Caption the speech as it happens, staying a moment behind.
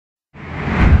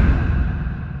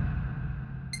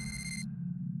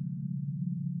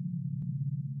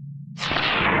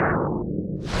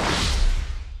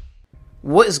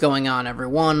What is going on,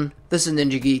 everyone? This is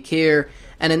NinjaGeek here,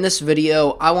 and in this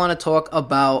video I want to talk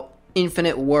about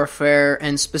Infinite Warfare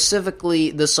and specifically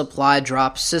the supply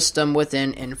drop system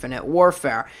within Infinite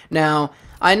Warfare. Now,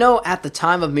 I know at the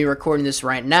time of me recording this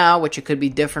right now, which it could be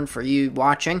different for you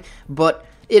watching, but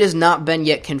it has not been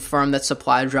yet confirmed that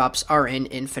supply drops are in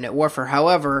Infinite Warfare.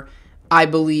 However, I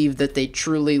believe that they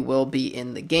truly will be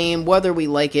in the game, whether we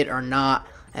like it or not.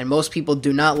 And most people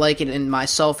do not like it, and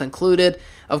myself included.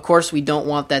 Of course, we don't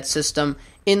want that system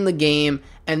in the game,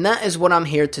 and that is what I'm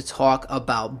here to talk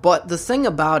about. But the thing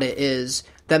about it is,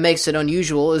 that makes it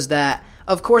unusual, is that,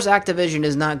 of course, Activision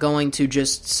is not going to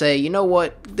just say, you know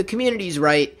what, the community's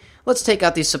right, let's take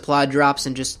out these supply drops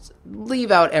and just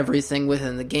leave out everything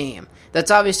within the game. That's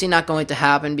obviously not going to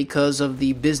happen because of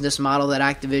the business model that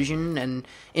Activision and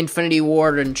Infinity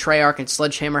Ward and Treyarch and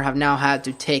Sledgehammer have now had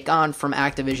to take on from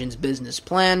Activision's business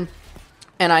plan.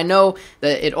 And I know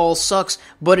that it all sucks,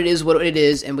 but it is what it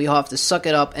is, and we all have to suck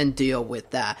it up and deal with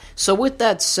that. So with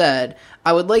that said,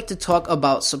 I would like to talk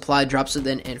about supply drops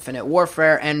within Infinite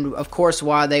Warfare, and of course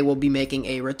why they will be making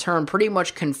a return. Pretty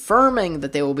much confirming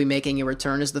that they will be making a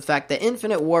return is the fact that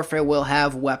Infinite Warfare will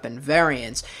have weapon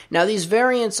variants. Now these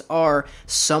variants are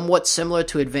somewhat similar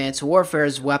to Advanced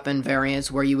Warfare's weapon variants,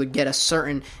 where you would get a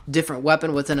certain different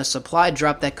weapon within a supply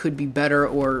drop that could be better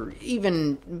or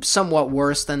even somewhat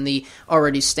worse than the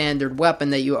already standard weapon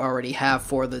that you already have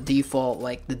for the default,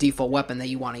 like the default weapon that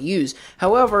you want to use.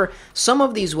 However, some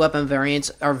of these weapon variants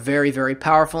are very, very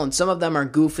powerful, and some of them are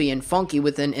goofy and funky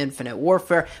within Infinite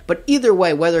Warfare. But either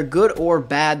way, whether good or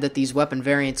bad that these weapon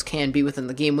variants can be within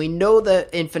the game, we know that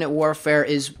Infinite Warfare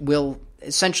will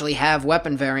essentially have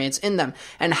weapon variants in them.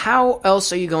 And how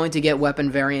else are you going to get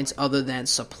weapon variants other than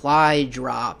supply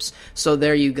drops? So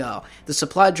there you go. The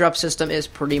supply drop system is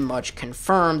pretty much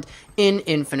confirmed in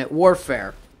Infinite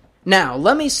Warfare. Now,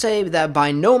 let me say that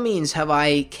by no means have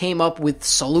I came up with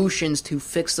solutions to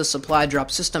fix the supply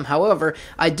drop system. However,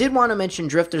 I did want to mention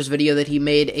Drifter's video that he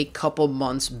made a couple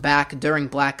months back during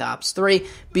Black Ops 3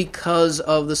 because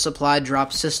of the supply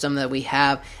drop system that we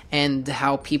have and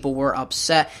how people were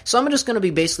upset. So I'm just going to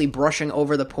be basically brushing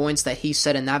over the points that he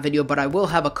said in that video, but I will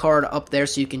have a card up there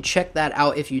so you can check that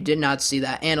out if you did not see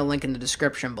that, and a link in the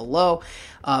description below.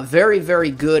 Very, very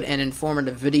good and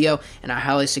informative video, and I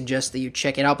highly suggest that you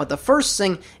check it out. But the first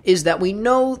thing is that we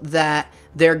know that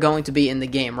they're going to be in the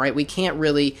game, right? We can't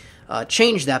really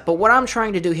change that. But what I'm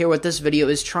trying to do here with this video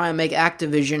is try and make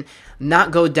Activision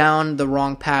not go down the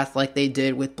wrong path like they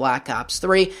did with Black Ops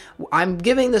 3. I'm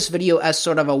giving this video as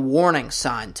sort of a warning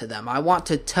sign to them. I want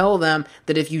to tell them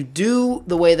that if you do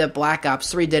the way that Black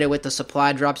Ops 3 did it with the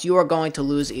supply drops, you are going to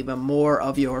lose even more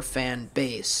of your fan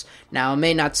base. Now, it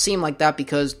may not seem like that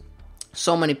because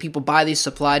so many people buy these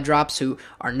supply drops who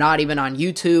are not even on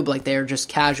YouTube, like they're just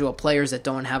casual players that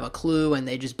don't have a clue and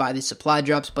they just buy these supply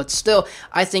drops. But still,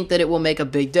 I think that it will make a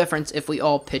big difference if we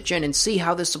all pitch in and see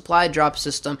how the supply drop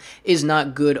system is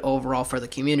not good overall for the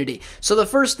community. So the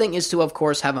first thing is to, of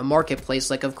course, have a marketplace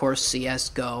like, of course,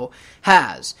 CSGO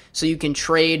has. So you can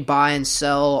trade, buy, and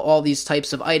sell all these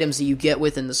types of items that you get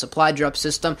within the supply drop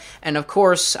system. And of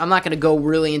course, I'm not going to go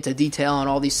really into detail on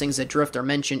all these things that Drifter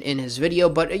mentioned in his video,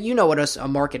 but you know what a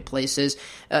marketplace is.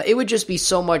 It would just be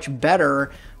so much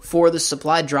better for the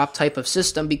supply drop type of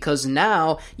system, because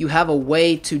now you have a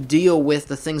way to deal with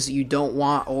the things that you don't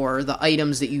want or the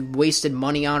items that you wasted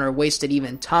money on or wasted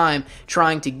even time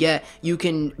trying to get. You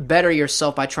can better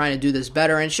yourself by trying to do this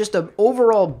better, and it's just an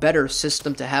overall better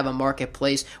system to have a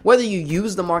marketplace. Whether you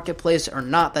use the marketplace or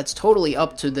not, that's totally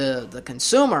up to the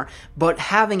consumer, but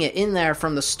having it in there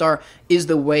from the start is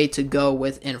the way to go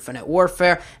with Infinite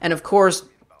Warfare. And of course,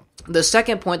 the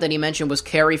second point that he mentioned was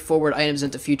carry forward items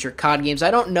into future COD games.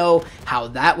 I don't know how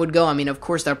that would go. I mean, of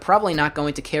course, they're probably not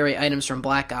going to carry items from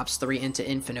Black Ops 3 into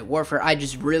Infinite Warfare. I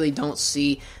just really don't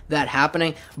see that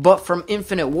happening. But from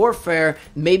Infinite Warfare,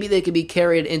 maybe they could be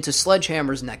carried into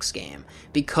Sledgehammer's next game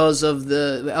because of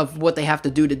what they have to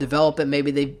do to develop it.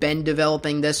 Maybe they've been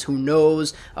developing this. Who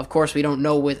knows? Of course, we don't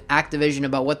know with Activision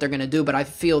about what they're going to do, but I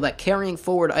feel that carrying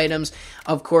forward items,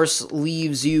 of course,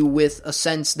 leaves you with a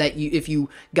sense that if you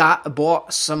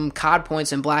bought some COD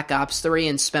points in Black Ops 3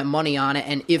 and spent money on it,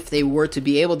 and if they were to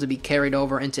be able to be carried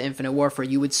over into Infinite Warfare,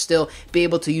 you would still be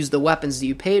able to use the weapons that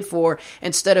you paid for,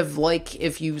 instead of like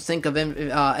if you think of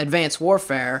Advanced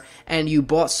Warfare and you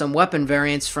bought some weapon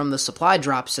variants from the supply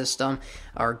drop system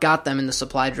or got them in the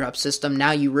supply drop system,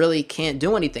 now you really can't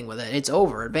do anything with it. It's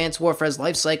over. Advanced Warfare's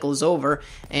life cycle is over,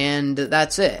 and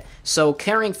that's it. So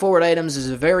carrying forward items is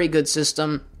a very good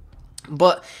system.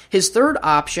 But his third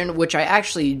option, which I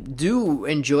actually do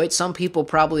enjoy, some people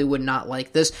probably would not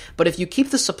like this, but if you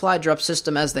keep the supply drop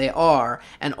system as they are,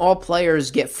 and all players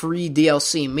get free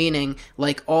DLC, meaning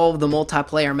like all of the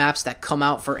multiplayer maps that come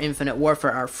out for Infinite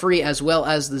Warfare are free, as well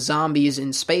as the zombies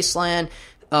in Spaceland,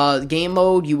 game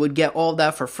mode, you would get all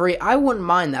that for free. I wouldn't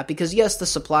mind that, because yes, the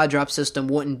supply drop system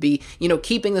wouldn't be,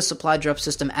 keeping the supply drop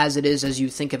system as it is, as you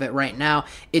think of it right now,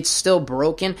 it's still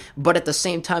broken, but at the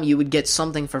same time, you would get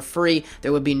something for free.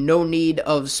 There would be no need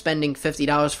of spending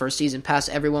 $50 for a season pass.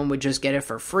 Everyone would just get it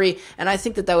for free, and I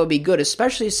think that that would be good,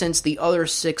 especially since the other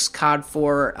 6 COD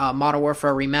 4 Modern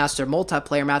Warfare Remastered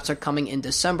multiplayer maps are coming in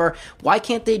December. Why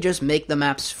can't they just make the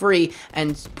maps free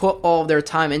and put all their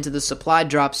time into the supply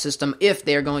drop system if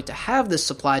they're going to have this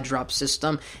supply drop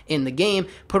system in the game,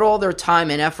 put all their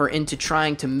time and effort into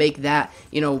trying to make that,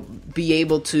 be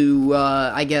able to,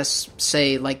 I guess,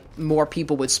 say, like, more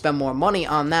people would spend more money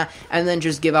on that, and then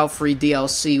just give out free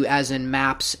DLC, as in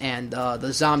maps and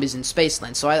the zombies in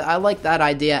Spaceland. So I like that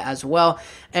idea as well.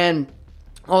 And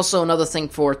also, another thing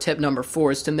for tip number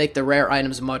 4 is to make the rare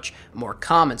items much more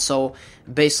common. So,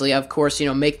 basically, of course,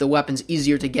 make the weapons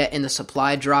easier to get in the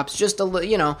supply drops. Just what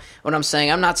I'm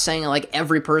saying. I'm not saying, like,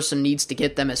 every person needs to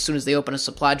get them as soon as they open a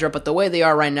supply drop, but the way they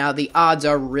are right now, the odds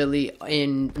are really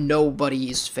in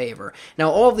nobody's favor.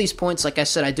 Now, all of these points, like I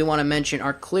said, I do want to mention,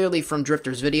 are clearly from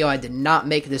Drifter's video. I did not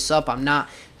make this up. I'm not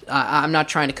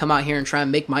trying to come out here and try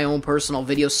and make my own personal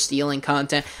video stealing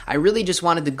content. I really just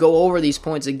wanted to go over these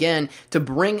points again to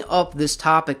bring up this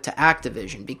topic to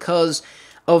Activision, because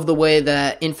of the way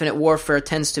that Infinite Warfare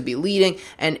tends to be leading.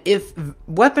 And if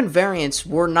weapon variants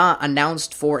were not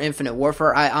announced for Infinite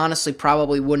Warfare, I honestly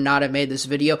probably would not have made this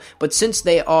video. But since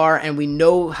they are, and we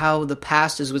know how the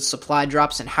past is with supply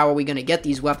drops and how are we going to get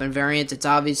these weapon variants, it's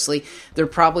obviously they're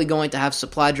probably going to have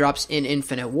supply drops in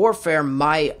Infinite Warfare.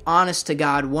 My honest to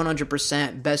God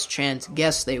 100% best chance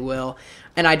guess they will.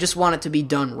 And I just want it to be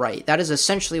done right. That is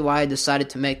essentially why I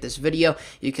decided to make this video.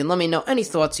 You can let me know any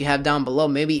thoughts you have down below,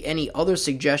 maybe any other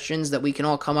suggestions that we can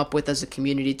all come up with as a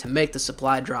community to make the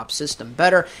supply drop system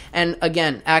better. And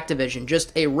again, Activision,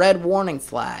 just a red warning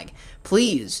flag.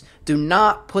 Please do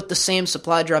not put the same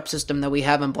supply drop system that we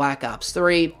have in Black Ops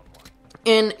 3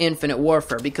 in Infinite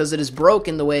Warfare, because it is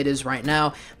broken the way it is right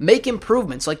now. Make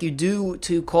improvements like you do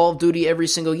to Call of Duty every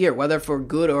single year, whether for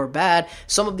good or bad.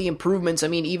 Some of the improvements, I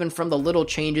mean, even from the little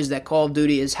changes that Call of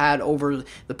Duty has had over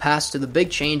the past to the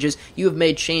big changes, you have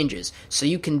made changes. So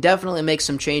you can definitely make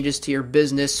some changes to your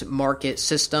business, market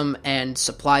system, and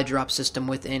supply drop system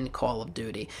within Call of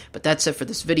Duty. But that's it for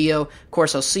this video. Of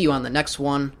course, I'll see you on the next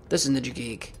one. This is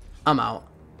NinjaGeek. I'm out.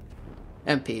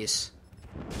 And peace.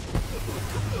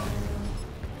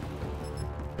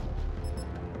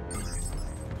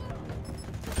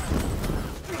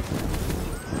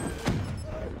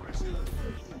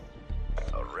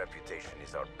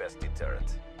 Is our best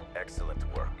deterrent. Excellent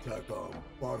work. TACOM,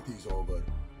 party's over.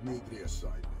 Need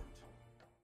reassignment.